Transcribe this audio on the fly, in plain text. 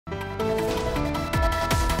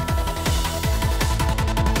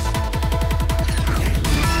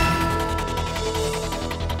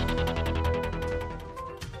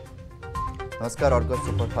नमस्कार Argus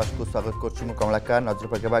superfast को स्वागत करुँ कमलाकार नजर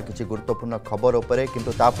पकेबा किसी गुरुत्वपूर्ण खबर उपरे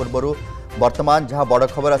किंतु ता पूर्व वर्तमान जहां बड़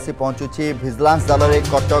खबर आसी पहुंचुछि विजिलेंस दल रे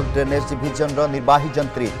कटक ड्रेनेज डिविजन रो निर्वाही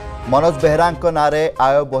जंत्री मनोज बेहरा नारे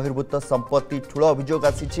आय बहिर्भूत संपत्ति ठूल अभियोग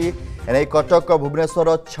आसी एने कटक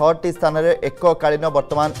भुवनेश्वर 6टी स्थान में एककालीन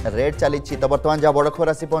वर्तमान रेड चली तो वर्तमान जहां बड़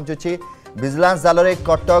खबर आसी पहुंचुछि विजिलेंस दल रे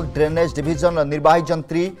कटक ड्रेनेज डिविजन निर्वाही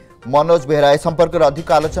जंत्री मनोज बेहरा ए संपर्क में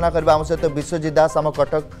अधिक आलोचना करबा आम सहित विश्वजित दास आम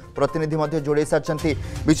कटक प्रतिनिधि जोड़े सारी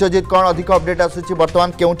विश्वजित कौन अधिक अपडेट आसूची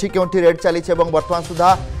वर्तमान केउठी केउठी रेड चली वर्तमान सुधा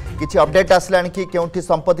किसी अपडेट आसला कि केउठी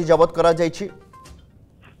संपत्ति जबत करा जायछि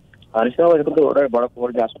बड़ खबर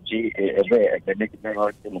आसूची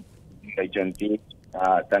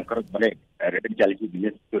रेड चली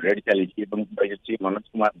रेड चली मनोज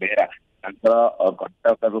कुमार बेहरा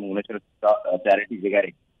कटक और भुवनेश्वर 4टी जगह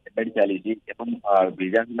रेड चली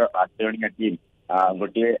विजिलेंस 8 जणिया टीम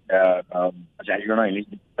गोटे 4 जन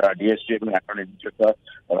डीएसपी और आठ इन्स्पेक्टर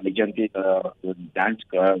जांच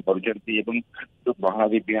कर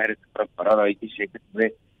महावी विहार घर रही से क्षेत्र में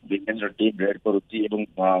विजिलेंस टीम रेड करुच्ची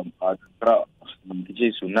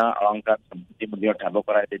किसी सुना अलंकार संपत्ति ठाब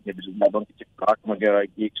कर किसी प्लट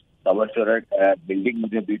रही सबस्वर बिल्डिंग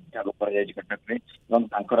ठाब कर कटक में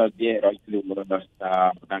जी रही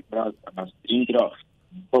स्त्री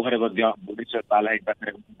घर भुवनेश्वर पालाइट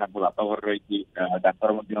पाखे बापा घर रही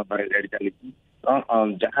रेड चली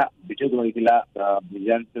जहाँ अभियोग रही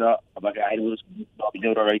विजिलेंस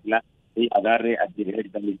अभियोग रही आधार में आज रेड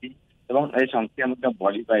चली संख्या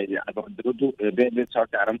बढ़ी पाए देखु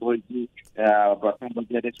सर्ट आरंभ हो प्रथम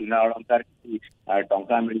पर्याय सुना अलंकार किसी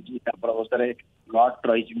टंका मिली अवस्था प्लट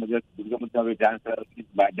रही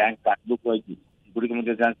बैंक पासबुक रही गुड़िक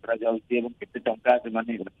जांच करते टंका से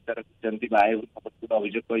रखी आय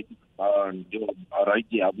अभियोग जो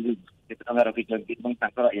रही अभियोग केते रखी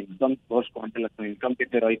इनकम सोर्स कौन इनकम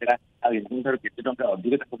के रही इनकम ठार केते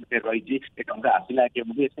अधिक रही टंका आसला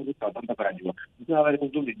केमती सब तदंत कर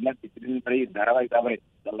विजिलेंस किसी दिन धरी धारावाहिक भाव में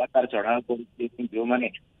लगातार चढ़ाव कर जो मैंने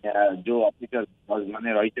जो ऑफिसर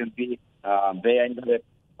मैंने रही बेआईन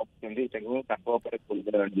भाव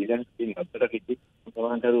विजिलेंस टीम नजर रखी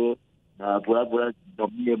पूरा पूरा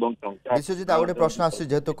जमी विश्वजित आ गए प्रश्न आस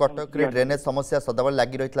जेहेतु कटक रे ड्रेनेज समस्या सदाबले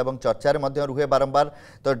लगी रही चर्चा रुहे बारंबार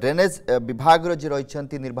तो ड्रेनेज विभाग जी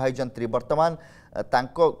रही निर्वाही जंत्री वर्तमान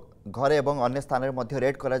घरे एवं अन्य स्थान में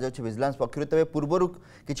रेड करा विजिलेंस पक्ष तेज पूर्व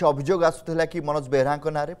किसी अभियोग आसूला कि मनोज बेहरा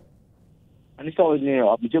ना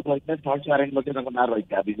अभियोग सर्च वारंट ना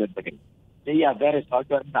रही आधार सर्च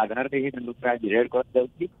वारंट आधार रेड कर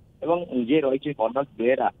जी रही मनोज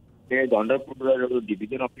बेहरा दंडपुर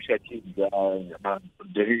डिविजन ऑफिस अच्छी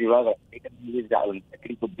ड्रेनेज विभाग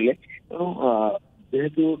चाकरी करते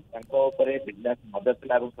जेहेतु विजिलेंस नजर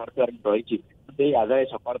था सर्च वारंट रही आधार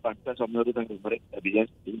सकाल 5टा समय विजिलेंस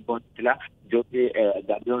टीम पहुंचला जो कि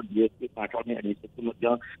 4 जन डीएसपी 8 रही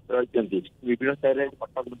विभिन्न स्तर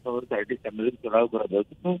कटक 4टी चैनल चढ़ाव कर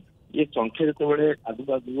ये संख्या जो आगू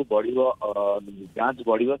आगू बढ़ जांच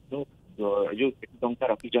बढ़ जो टंका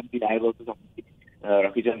रखी आय संपत्ति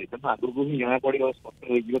रखी तेना आगू ही जना पड़ स्पष्ट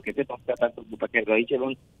होते पाखे रही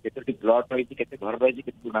प्लट रही घर रही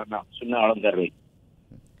सुना अलंकार रही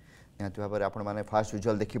निहती भाव में आपण मैंने फास्ट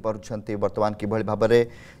विजुअल देखिपुंट बर्तमान किभली भाव में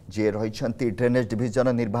जी रही ड्रेनेज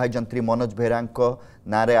डिविजन निर्वाही जंत्री मनोज बेहरा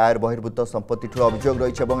ना आयर बहिर्भूत संपत्ति ठूल अभियोग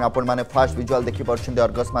रही आपण मैंने फास्ट विजुअल देखिपुंट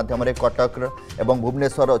अर्गस मध्यम कटक एवं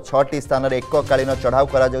भुवनेश्वर 6टी स्थान में एककालीन चढ़ाव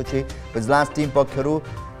कर विजिलेंस टीम पक्षर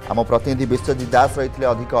आम प्रतिनिधि विश्वजित दास रही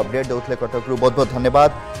अधिक अपडेट देते कटक बहुत बहुत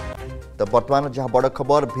धन्यवाद। तो वर्तमान जहाँ बड़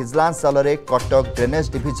खबर विजिलेंस दल में कटक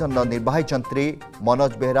ड्रेनेज डिविजन निर्वाही जंत्री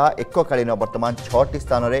मनोज बेहरा एककालीन वर्तमान 6टी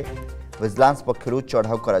स्थान में विजिलेंस पक्षर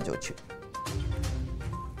चढ़ाव कर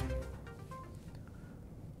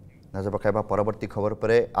नजर पकाइबा परवर्ती खबर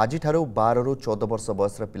पर आज 12 ରୁ 14 वर्ष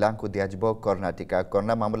बयसर पिला दिज्व कोरोना टीका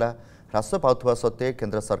कोरोना मामला ह्रास पाउथुवा सत्वे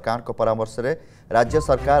केंद्र सरकार परामर्श में राज्य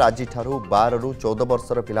सरकार आज 12 ରୁ 14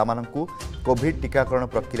 वर्षर पिलामानंकु कोविड टीकाकरण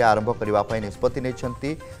प्रक्रिया आरंभ करने निष्पत्ति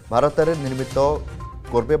नहीं भारत में निर्मित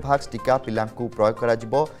कोर्बेभैक्स टीका पिलांकु प्रयोग करा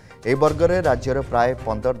ए वर्गर राज्यर प्राय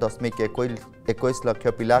 15.21 लाख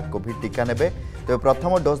पिला कोविड टीका नेबे तेज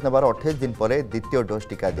प्रथम डोज नेबार 28 दिन पर द्वितीय डोज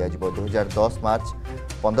टीका दिज्व 2010 मार्च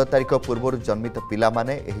 15 तारिख पूर्व जन्मित पिला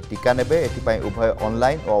माने एही टीका नेबे एथिपाई उभय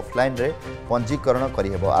ऑनलाइन और ऑफलाइन रे पंजीकरण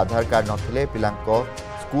करिहेबो आधार कार्ड नथिले पिलांको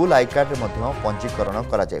स्कूल आई कार्ड रे मध्य पंजीकरण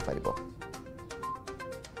करा जाय परिबो।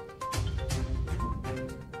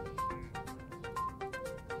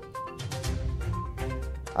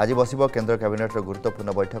 आज बस केन्द्र कैबिनेट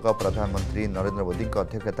गुरुत्वपूर्ण बैठक प्रधानमंत्री नरेंद्र मोदी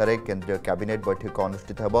अध्यक्षतार केन्द्रीय कैबिनेट बैठक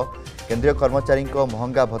अनुष्ठित होब। केन्द्रीय कर्मचारी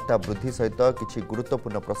महंगा भत्ता वृद्धि सहित किसी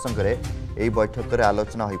गुरुत्वपूर्ण प्रसंग में यह बैठक में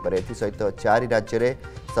आलोचना हो पारे। सहित 4 राज्य में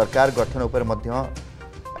सरकार गठन उपर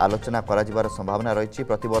आलोचना कर संभावना रही।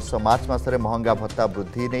 प्रतिवर्ष मार्च मासरे महंगा भत्ता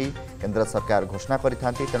वृद्धि नहीं केन्द्र सरकार घोषणा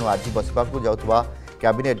करते तेणु आज बसवाक जाउथबा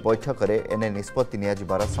कैबिनेट बैठक में एने निष्पत्ति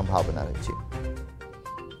नियाजिबार संभावना रही।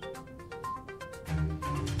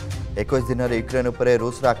 21 दिन यूक्रेन उपरे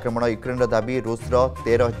रूस आक्रमण यूक्रेन दाबी रूस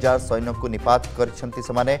 13,000 सैन्य को निपात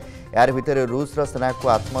करने यार भितर रूस सेना को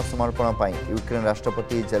आत्मसमर्पण पर यूक्रेन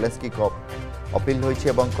राष्ट्रपति जेलेंस्की को अपील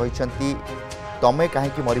होती तमें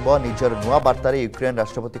कहीं मरब निजर नुआ बार्तार यूक्रेन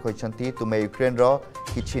राष्ट्रपति कहते तुमे यूक्रेन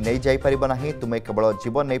किसी नहीं जापर ना तुम्हें केवल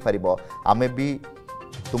जीवन नहीं पार आमे भी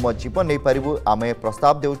तुम जीवन नहीं पारू आमे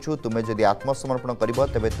प्रस्ताव देउछु तुम्हें जदि आत्मसमर्पण कर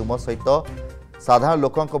तेबे तुम सहित साधारण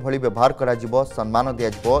लोकों भली व्यवहार करा जिवो सम्मान दिया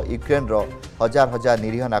जिवो। यूक्रेन रो हजार हजार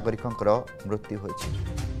निरीह नागरिकों मृत्यु होइछि।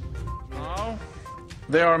 Now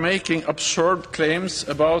they are making absurd claims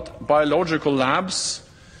about biological labs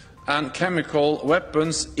and chemical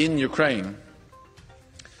weapons in Ukraine.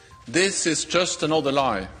 This is just another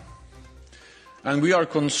lie. And we are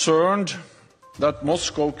concerned that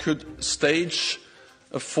Moscow could stage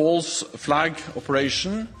a false flag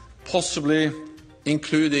operation, possibly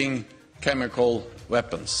including chemical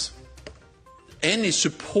weapons. Any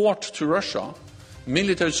support to Russia,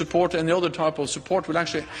 military support, any other type of support, will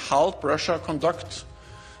actually help Russia conduct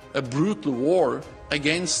a brutal war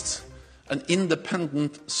against an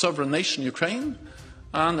independent sovereign nation, Ukraine,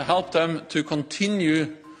 and help them to continue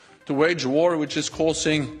to wage a war which is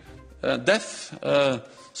causing death,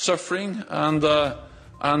 suffering, and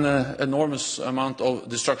an enormous amount of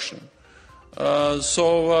destruction.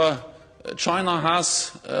 So China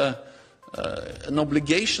has an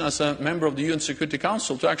obligation as a member of the UN Security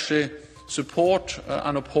Council to actually support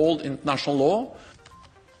and uphold international law.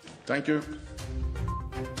 Thank you.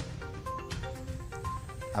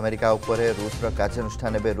 America उपरे रूस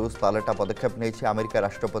कार्यानुष्ठान एवं रूस पालटा पदक्षेप नहीं। America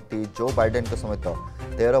राष्ट्रपति Joe Biden समेत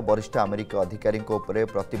 13 वरिष्ठ अमेरिकी अधिकारी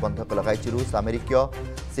प्रतिबंधक लगाई रूस। अमेरिकीय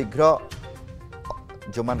शीघ्र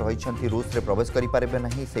जो मान रही रूस रे प्रवेश करें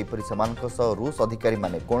नहीं से रूस अधिकारी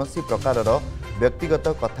माने कौन प्रकार व्यक्तिगत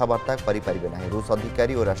कथबार्ता करें नहीं। रूस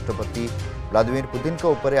अधिकारी और राष्ट्रपति व्लादिमीर पुतिन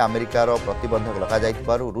उपर अमेरिकार प्रतिबंधक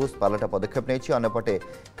लग रूस पालटा पदक्षेप नहीं। अन्यपटे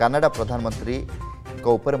कानाडा प्रधानमंत्री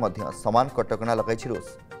उपर समान कटकणा लगाई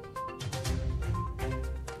रूस।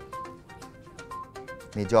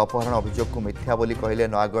 निज अपहरण अभियोग को मिथ्या बोली कहले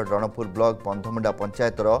नयागढ़ रणपुर ब्लॉक बंधमुंडा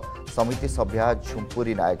पंचायतर समिति सभ्या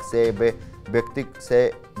झुंपुरी नायक। से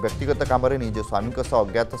व्यक्तिगत काम निज स्वामी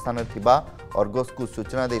अज्ञात स्थान अर्गस को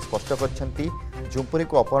सूचना दे स्पष्ट करछंती झुंपुरी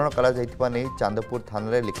को अपहरण करा जायतिबा नै चांदपुर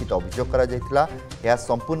थाना रे लिखित अभियोग करा जायतिला। यह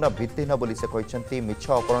संपूर्ण भित्तिहीन बोली से कहछंती। मिछ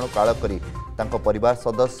अपहरण काळ करी तांको परिवार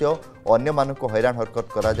सदस्य अन्य मानक हैरान हरकत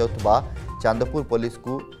करा जाउतबा चांदपुर पुलिस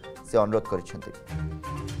को से अनुरोध करछंती।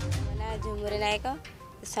 झुंपुरी नायक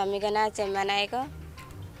स्वामी का ना चेम्मा नायक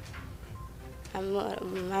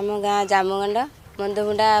हम गाँ जामुगंड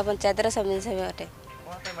बंधमुंडा पंचायतर समिति सभ्य अटे।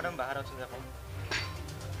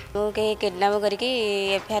 मुझे किडनाप करके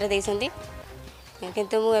एफआईआर देइछंती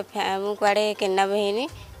किंतु मु कुआडे किडनाप हेनी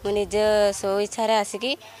मु निज सो इच्छा रे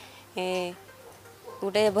आसिकी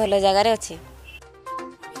गोटे भल जगार अच्छी।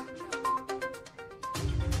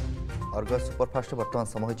 अर्गस सुपरफास्ट वर्तमान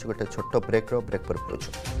समय गोटे छोट ब्रेक पर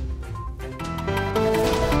पहुंचु।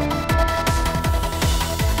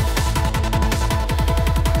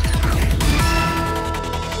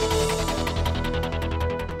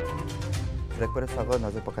 स्वागत।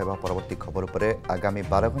 नजर पकाइबा परवर्ती खबर उपरे आगामी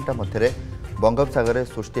 12 घंटा मध्य बंगोपसागर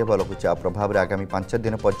सृष्टि होगा लघुचाप प्रभाव आगामी 5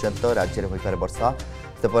 दिन पर्यंत राज्य में होइपारे वर्षा।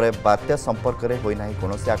 सेपरे बात्या संपर्क में होना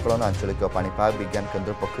कौन आकलन आंचलिक पाणीपाग विज्ञान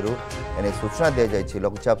केन्द्र पक्षर एने सूचना दी जाएगी।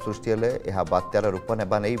 लघुचाप सृष्टि हेले यह बात्यार रूप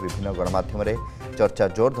नेबा नहीं विभिन्न गणमाध्यम चर्चा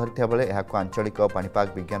जोर धरता बेले यह आंचलिक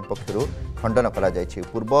पाणीपाग विज्ञान पक्षर खंडन करा जायछि।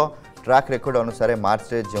 पूर्व ट्रैक रेकर्ड अनुसार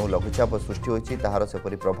मार्च में जो लघुचाप सृष्टि होती ताहार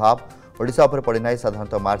सेपरी प्रभाव ओडिशा उपर पड़ना।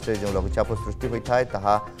 साधारणतः मार्च में जो लघुचाप सृष्टि होता है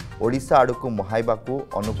ताहा ओडिशा आड़क मुहाइबाकू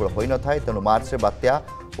अनुकूल होई न थाए तेणु मार्च में बात्या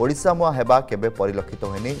ओडिशा मुहा हेबा केबे परिलक्षित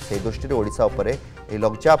होइनी। से दृष्टि ओडिशा उपरे ए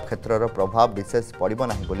लघुचाप क्षेत्रर प्रभाव विशेष पड़िब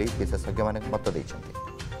नाही बोली विशेषज्ञ माने मत दैछन्ति।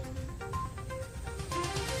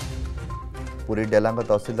 पुरी डेलांग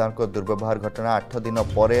तहसीलदार को दुर्व्यवहार घटना 8 दिन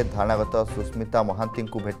पर धारणागत सुस्मिता महांती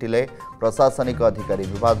को भेटिले प्रशासनिक अधिकारी।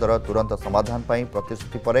 विवादर तुरंत समाधान पर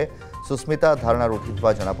प्रतिश्रुति पर सुस्मिता धारणा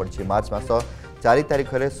उठिथिबा जनापड़ी। मार्च मास 4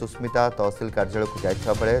 तारिख में सुस्मिता तहसील कार्यालय को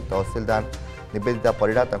जाइथिबा बेले तहसीलदार निवेदिता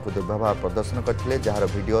परिड़ा दुर्व्यवहार प्रदर्शन करते जार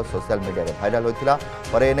वीडियो सोशल मीडिया रे भाइराल होता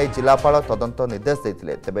पर एने जिलापाल तदंत निर्देश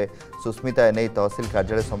देते तेबे सुस्मिता एने तहसिल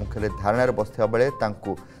कार्यालय सम्मुखें धारणार बसता बेले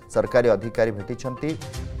सरकारी अधिकारी भेटी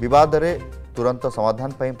विवाद रे तुरंत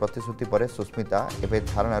समाधान पर प्रतिश्रुति पर सुस्मिता एवं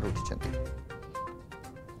धारणार उठी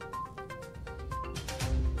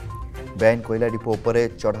बेआईन कोयला डिपो उपरे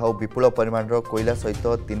चढ़ाऊ विपुल परिमाण कोयला सहित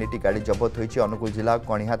 3टी गाड़ी जबत होती अनुगुल जिला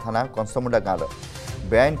कणिहा थाना कंसमुंडा गाँव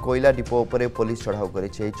बेआईन कोयला डिपो उपरे पुलिस चढ़ाऊ कर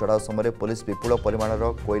चढ़ाऊ समय पुलिस विपुल परिमाण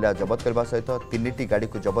कोयला जबत करने सहित 3टी गाड़ी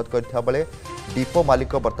को जबत करथिबा बेले डिपो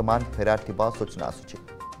मालिक वर्तमान फेरार थिबा सूचना आसुछि।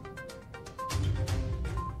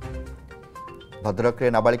 भद्रक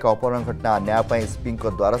नाबालिका अपहरण घटना न्याय एसपी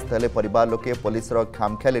द्वारस्थ हेले परिवार लोके पुलिस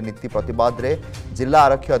खामख्याली नीति प्रतिवाद रे जिला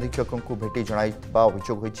आरक्षी अधीक्षक को भेटी जणाइबा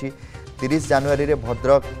अभियोग होइछि। 30 जनवरी रे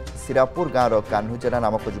भद्रक सिरापुर गाँव कान्हू जेना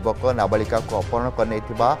नामक युवक नाबालिका को अपहरण करने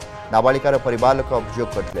नाबालिकार परिवार लोक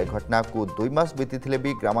अभियोग करते घटना को 2 मास बीती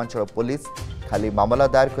भी ग्रामांचल पुलिस खाली मामला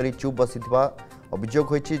दायर कर चुप बसी अभियोग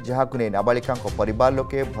होइछि जहाकु नै नाबालिका परिवार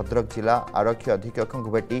लोके भद्रक जिला आरक्षी अधीक्षक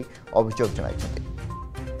को भेटी अभियोग जणाइछथि।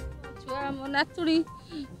 नातुड़ी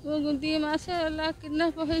 2 मास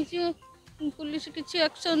किडनैप होइछि पुलिस किछि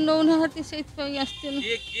एक्शन नौना हती सेत पई आस्थिन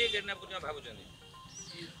के किडनैप पुरा भाबुछन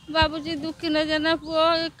बाबूजी दुखी न जना पुओ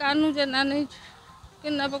कानू जना नै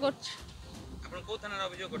किडनैप करछ। आपण को थाना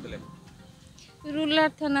अभियोग करतले रूरल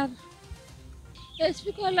थाना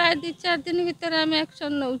एसपी को ला 2-4 दिन भीतर हम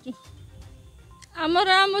एक्शन नौछु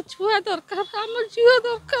हमरा हम छुआ दरकार हम जीव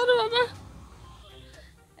दरकार बाबा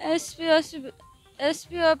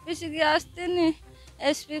एसपी ऑफिस के आस्ते नहीं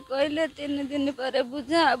एसपी कहले 3 दिन पर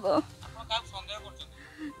बुझा हबो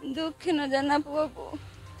दुखी न जना पुओ को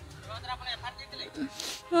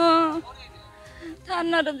हाँ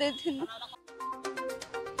थाना रे देथिन।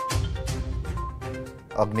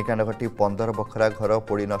 अग्निकांड घटी 15 बखरा घर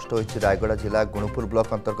पोड़ी नष्ट होइछि रायगड़ा जिला गुणुपुर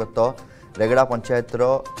ब्लॉक अंतर्गत रेगड़ा पंचायत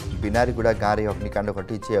बिनारीगुड़ा गाँव में अग्निकांड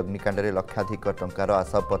घटी अग्निकांड में लक्षाधिक टंकार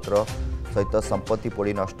आशापत्र सहित संपत्ति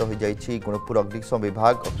पोड़ी नष्ट हो जाइछि। गुणुपुर अग्निशम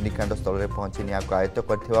विभाग अग्निकांड स्थल में पहुंची निया को आयत्त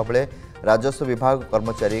करथिबा बेले राजस्व विभाग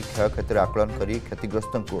कर्मचारी क्षयक्षतिर आकलन करी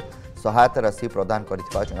क्षतिग्रस्त को सहायता राशि प्रदान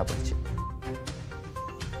करथिबा जणापड़िछि।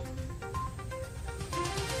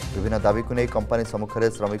 विभिन्न दाबी को नहीं कंपनी सम्मुखें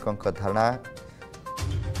श्रमिकों धारणा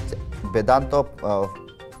वेदांत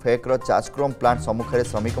फेक्र चार्जक्रोम प्लांट सम्मुखें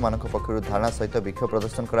श्रमिक मान पक्षर धारणा सहित विक्षोभ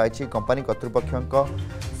प्रदर्शन कराई। कंपनी कर्तृपक्ष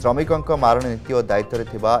श्रमिकों मारण नीति और दायित्व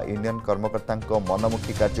थिबा यूनियन कर्मकर्ता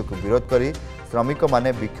मनमुखी कार्य को विरोध कर श्रमिक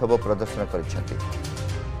माने विक्षोभ प्रदर्शन करिसेंति।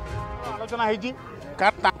 आलोचना होती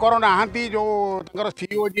कारण नहांती जो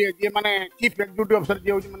सीईओ जी माने चीफ एक्जिक्यूटिव अफिसर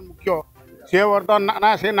जी होची माने मुख्य से वर्तमान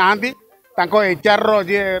ना से नहांती एचआर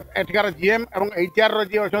जी एठिकार जीएम और एचआर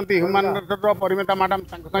जी अच्छा ह्यूमान रिसोर्स परिमेता मैडम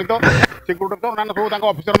सहित सिक्यूरिटी उन्होंने सब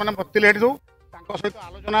अफिसर मैंने बसते सब सहित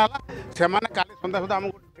आलोचना है काली सन्ध्या सुधा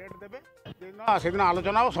आमको डेट देवे से दिन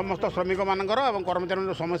आलोचना हो समस्त श्रमिक मानकर और कर्मचारी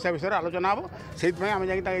जो समस्या विषय आलोचना हम से आम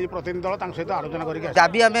जा प्रतिनिधि दल सहित आलोचना कर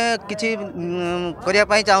दाबी आम कि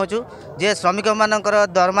करने चाहूँ जे श्रमिक मानकर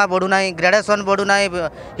दरमा बढ़ुना ग्रेडेसन बढ़ुना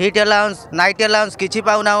हिट अलाउंस नाइट अलाउंस किसी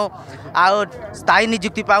पाऊना आउ स्थायी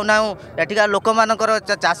निजुक्ति पाऊना एठिका लोक मानकर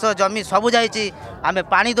चाष जमी सब जाइए आम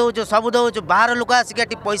पानी दौचु सब दौचु बाहर लोक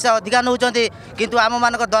आसिक पैसा अधिका नौ किंतु आम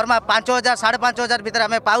मान दरमा 5,000 5,500 भितर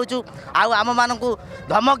आम पाऊँ आम मान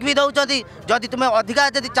धमक भी दौरान जदि तुम्हें अधिका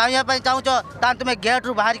जदि चाहिए चाहूँ तो तुम्हें गेट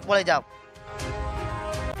रू बाहर पड़े जाओ।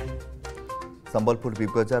 संबलपुर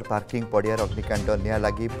बिगजार पार्किंग पड़ियार अग्निकांड निया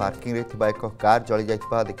लगी पार्किंग रे थिबा एक कार जली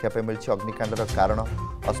जाइथिबा देखिया मिली। अग्निकांडर कारण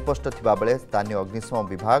अस्पष्ट थिबा बेले स्थानीय अग्निशम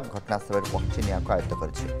विभाग घटनास्थल में पहुंची निया को आयत्त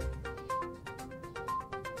करिछि।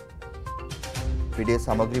 पीडीए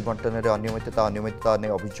सामग्री बंटन में अनियमितता ने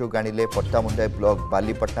अभियोग आनिले पट्टामुंडाई ब्लॉक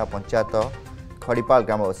बालीपटना पंचायत खड़ीपाल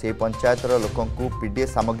ग्राम से पंचायत लोकों को पीडीए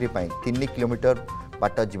सामग्री 3 किलोमीटर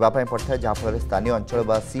बाट जावाई पड़ता है जहाँफल स्थानीय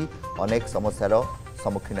अंचलवासी अनेक समस्यार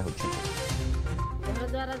सम्मुखीन होती।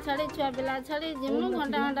 द्वारा छाड़ी छुआ पिला छाड़ी जिमु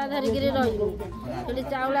घंटा घंटा धरिक रही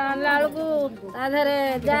चाउल आनला बेलू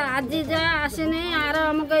जा आज जा आसनी आर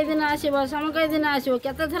अमुक दिन आसो समक दिन आसो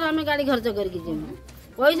केते थर आम गाड़ी खर्च करके जिमु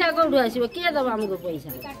पैसा कौटू आसो किए दब आमको पैसा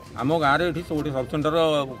आम गाँव में ये सब सेंटर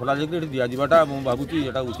खोल जाए दि जावाटा भावुँ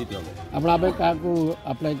यहाँ उचित हम आप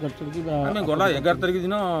अप्लाई कर गला 11 तारिख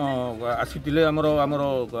दिन आसी आमर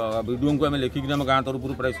वीडियो को आम लिखिक आम गाँव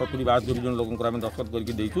तरफ प्राय 70-72 जन लोक दस्तखत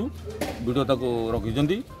करके वीडियो तक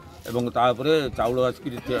रखी एवं तापर चाउल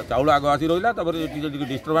आसिक चाउल आग आसी रहा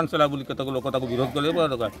डिस्टर्बान्स है बोली केतक लोक विरोध कले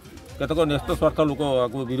केतक न्यस्त स्वार्थ लोक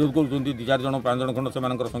विरोध कर 2-4 जन 5 जन खंड से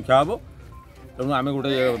संख्या हम तेणु आम गोटे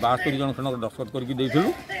 72 जन खंड दस्तखत करके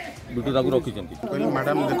वीडियो रखी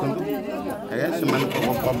मैडम देखो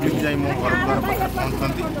पब्लिक जाई मो घर द्वार पाखे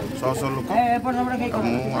पहुँचती 100 लोक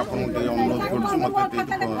मुझे अनुरोध कर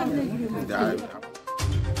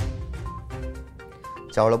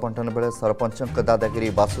चाउल बंटन बेले सरपंच दादागिरी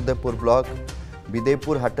वासुदेवपुर ब्लॉक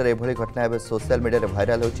विदेपुर हाटर एभली घटना एवं सोशल मीडिया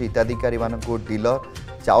भाइराल होची। हिताधिकारी मानकु डीलर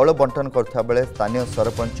चाउल बंटन करथा बेले स्थानीय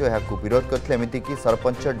सरपंच यहाकु विरोध करथिले। एमितिकी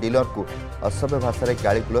सरपंच डीलर को असभ्य भाषा रे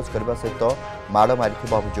गाली गुलज करबा सहित माड़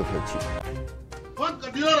मारिथिबा अभियोग होची।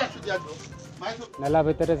 नेला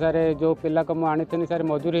भितर सर जो पिला को मुझे सर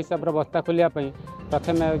मजूरी हिसाब से बस्ता खोलिया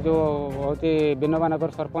प्रथम जो हूँ बिनवानगर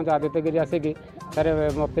सरपंच आदित्यगिरी आसिकी सर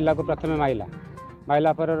मो पिला को प्रथम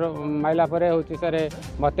माइला पर हूँ सर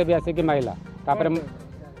मत भी आसिकी माइला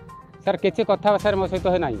सर किसी कथा सर मो सहित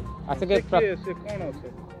ना आसिक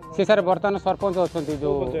सी सर बर्तमान सरपंच अच्छा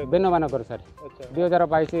जो बिनवानगर सर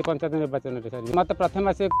 2022 पंचायत निर्वाचन सर मत प्रथम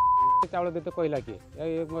आस चाउल देते कहला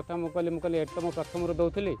किए कथा मुझे एट तो मुझे प्रथम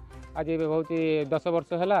दौली आज हूँ 10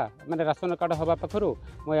 वर्ष है मैंने राशन कार्ड हवा पाखु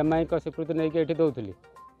मो एमआई को स्वीकृति नहीं ये दौली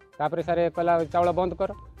तापर सर कहला चाउल बंद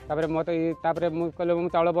कर तापर मत मुझे कहले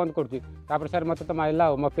चाउल बंद कर सर मत तो माइला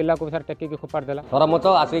मो पिला को सर टेकिक फोपाड़ देला मत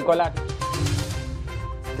आसिक कहला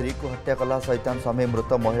स्त्री को हत्या कला सैतान स्वामी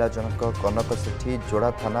मृत महिला जनक कनक सेठी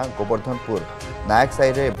जोड़ा थाना गोवर्धनपुर नायक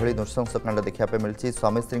साई रे एभली नृशंस कांड देखा मिली।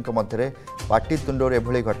 स्वामी स्त्री मध्य पाटितुंडर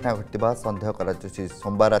एभली घटना घटवा सन्देह कर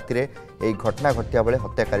सोमवार राति यह घटना घटिया बेले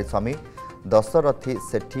हत्याकारी स्वामी दशरथी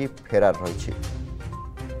सेठी फेरार रही।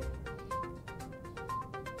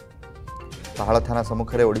 पाहाड़ थाना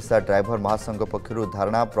सम्मुख में ओडिशा ड्राइवर महासंघ पक्षर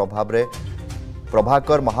धारणा प्रभाव में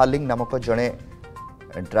प्रभाकर महालिंग नामक जड़े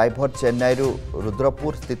ड्राइवर चेन्नई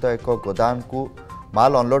रुद्रपुर स्थित एक गोदाम को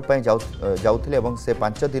माल अनलोड पर जाउथिले एवं से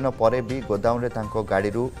 5 दिन पर भी गोदाम रे तांको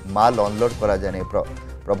गाड़ी माल अनलोड करा जाने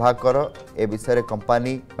प्रभाकर ए विषय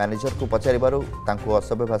कंपनी मैनेजर को पचारिबारु तांको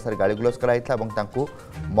असभ्य भाषा गाड़ीगुलज कराइथा एवं तांको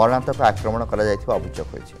मरणांतक आक्रमण करा जायथिबा अभियोग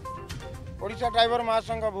होइछि। ओडिशा ड्राइवर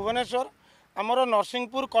महासंघ भुवनेश्वर आमर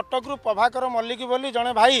नरसिंहपुर कटक रु प्रभाकर मल्लिक बोली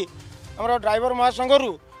जड़े भाई आमर ड्राइवर महासंघ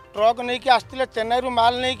रु ट्रक नहीं आसते चेन्नई रु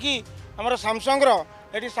माल नहीं आमर सामसंग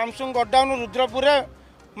ये सामसंग गोडाउन रुद्रपुर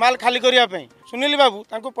माल खाली करने सुनील बाबू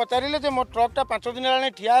तांको पचारे मो ट्रकटा 5 दिन है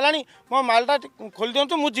ठिया है मो मालटा खोली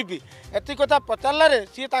दिंतु मुझे एति कथा पचारे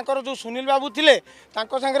सी जो सुनील बाबू थे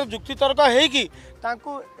सागर जुक्ति तर्क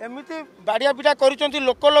हो एमती बाड़िया पिटा कर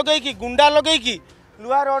लोक लगे गुंडा लगे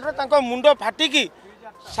लुहा रड्रे मुंड फाटिकी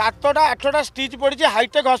 7टा 8टा स्टिच पड़ी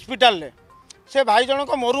हाईटेक हॉस्पिटल से भाई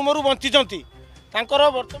जनक मरु मरु बंची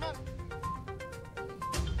बर्तमान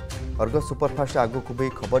अर्गस सुपरफास्ट आगु को भी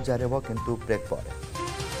खबर जारी हो किंतु ब्रेक पर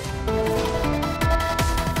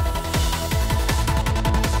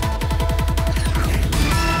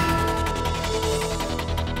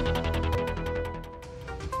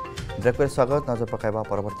ब्रेक पर स्वागत। नजर पकाइबा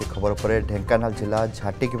परवर्ती खबर पर ढेंकानाल जिला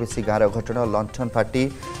झाटिकेबेसी गाँव घटना लंठन फाटी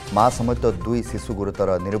माँ समेत 2 शिशु गुरुतर।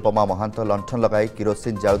 निरुपमा महांत लंठन लगाई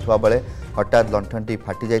किरोसिन जाऊा बेले हठात लंठनटी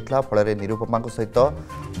फाटी जाइथिला फल निरुपमा सहित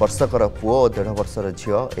वर्षकर पुओ और 1.5 वर्षर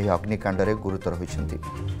झील यह अग्निकांड में गुरुतर होइछन्ति।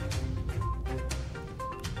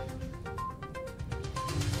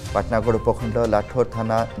 पाटनागढ़ उपखंड लाठोर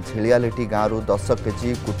थाना झिलियालिटी गाँव 10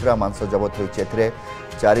 केजी कुटुरा मांस जबत होइछि।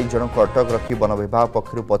 4 जन को अटक रखी वन विभाग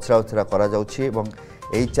पक्षर पचराउचरा करा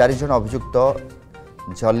 4 जन अभियुक्त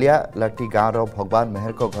झलियालाटी गाँव भगवान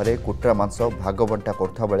मेहर घरे कुटुरा मांस भागबंटा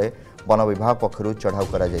करता बेले वन विभाग पक्षर चढ़ाऊ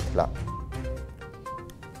करा जायथिला।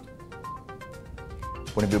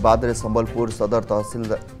 पुणी विवाद में संबलपुर सदर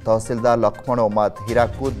तहसीलदार लक्ष्मण ओमाद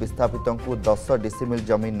हीराकुद विस्थापित 10 डिसिमिल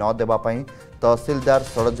जमी न देवाई तहसीलदार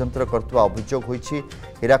षड्यंत्र करथुवा अभियोग होइछि।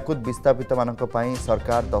 हीराकुद विस्थापित मानक पई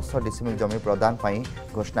सरकार 10 डिसिमिल जमी प्रदान पई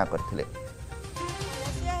घोषणा करथिले।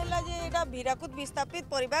 हीराकुद विस्थापित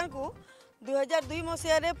परिवार को 2002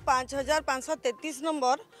 मसीह 5533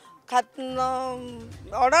 नंबर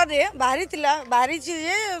ऑर्डर रे बाहरी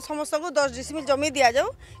समस्त को 10 डिसिमिल जमी दि जाऊ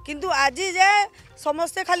किंतु आज जाए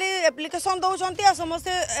समस्ते खाली एप्लिकेशन दौरान आ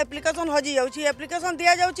समस्ते एप्लिकेशन हजि जाऊँगी एप्लिकेशन दि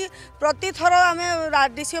जाऊँगी प्रति थर आम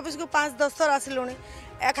डीसी ऑफिस को 5-10 थर आसिलुणी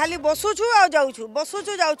खाली बसुचु आ जाऊँ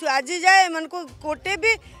बसुचु जाऊँ आज जाए एम गोटे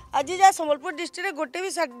भी आज जाए संबलपुर डिस्ट्रिक्ट गोटे भी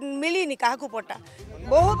मिलनी क्या पट्टा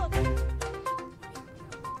बहुत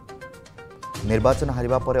निर्वाचन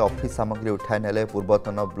हारिबा पर ऑफिस सामग्री उठाई नेले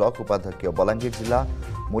पूर्वतन ब्लॉक उपाध्यक्ष। बलांगीर जिला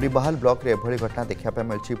मुरीबाहाल ब्लॉक रे एभली घटना देखा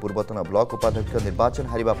मिली। पूर्वतन ब्लॉक उपाध्यक्ष निर्वाचन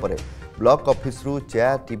हारिबा पर ब्लॉक ऑफिस रु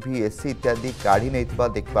चेयर टीवी एसी इत्यादि काढ़ी नहीं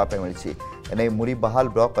देखा मिली। एने मुरीबाहाल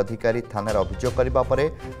ब्लॉक अधिकारी थाना अभियोग करने पर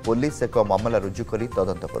पुलिस एक मामला रुजु कर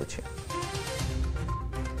तदंत करुछि।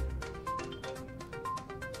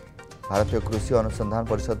 भारतीय कृषि अनुसंधान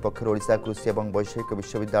परिषद पक्षर ओडिशा कृषि एवं वैषयिक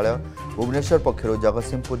विश्वविद्यालय भुवनेश्वर पक्षर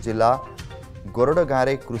जगतसिंहपुर जिला गोरड गाँव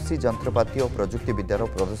में कृषि जंत्रपाति और प्रजुक्ति विद्यार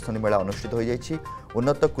प्रदर्शनी मेला अनुष्ठित हो जाइछि।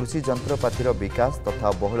 उन्नत कृषि जंत्रपातिर विकास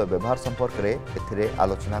तथा बहुल व्यवहार संपर्क में एथिरे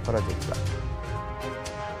आलोचना करा जाइछला।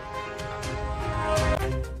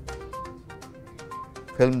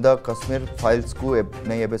 फिल्म द कश्मीर फाइल्स को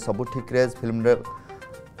नहीं एबे सबुठी क्रेज फिल्म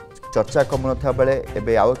चर्चा कम न बेले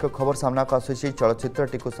एबे आउ एक खबर सामना को आसुछि।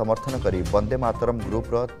 चलचित्रटी को समर्थन करी वंदे मातरम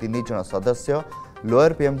ग्रुपर 3 जन सदस्य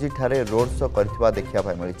लोअर पीएमजी ठारे रोड शो करथिबा देखिया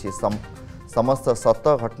भाई मिलिछि। समस्त सत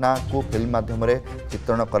घटना को फिल्म माध्यम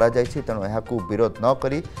चित्रण करा जाइछि, तेणु एहाकू विरोध न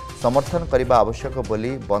करी समर्थन करने आवश्यक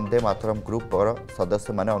बोली वंदे मातरम ग्रुपर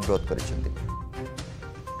सदस्य माने अनुरोध करिसेंति।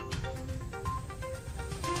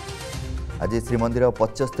 आज श्रीमंदिर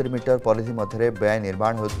 75 मीटर परिधि मध्य बेआईन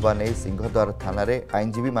निर्माण होता नहीं सिंहद्वार थाना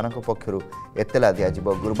आईनजीवी मान पक्षर एतला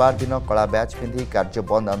दिज्व। गुरुवार दिन कला बैच पिंधि कार्य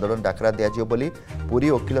बंद आंदोलन डाकरा दिज्व बोली पुरी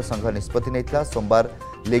वकिल संघ निष्पत्ति नहीं। सोमवार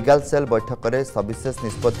लीगल सेल बैठक में सविशेष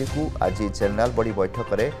निष्पत्ति को आज जेनेराल बॉडी बैठक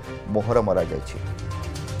में मोहर मरा जाइछि।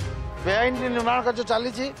 बेआईन निर्माण कार्य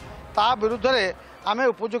चली विरुद्ध में आम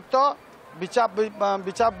उपयुक्त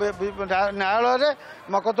न्यायालय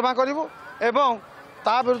मकदमा करूँ एवं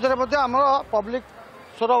ता विरुद्ध में आम पब्लिक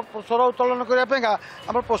स्वर उत्तोलन करने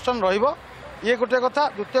आम पोस्टन रे गोटे कथा।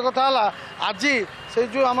 द्वितीय कथा आज से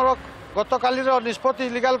जो आम गत काली निष्पत्ति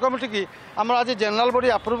लीगल कमिटी की आम आज जेनेराल बॉडी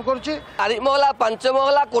अप्रूव करुच्ची। 4 महला 5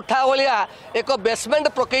 महला कोठा भाया एक बेसमेंट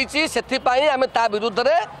पकई से आम ता विरुद्ध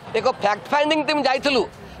में एक फैक्ट फाइंडिंग टीम जाइलु।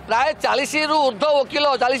 प्राय 40 रु ऊर्ध्व वकिल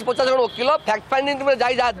 40-50 जन वकिल फैक्ट फाइंडिंग टीम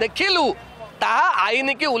जा देखिलु ताहा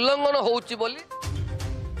आईन की उल्लंघन होउची बोली।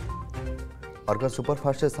 अर्गस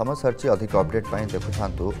सुपरफास्ट समय सर्ची अधिक अपडेट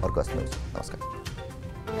देखुं अर्गस न्यूज। नमस्कार।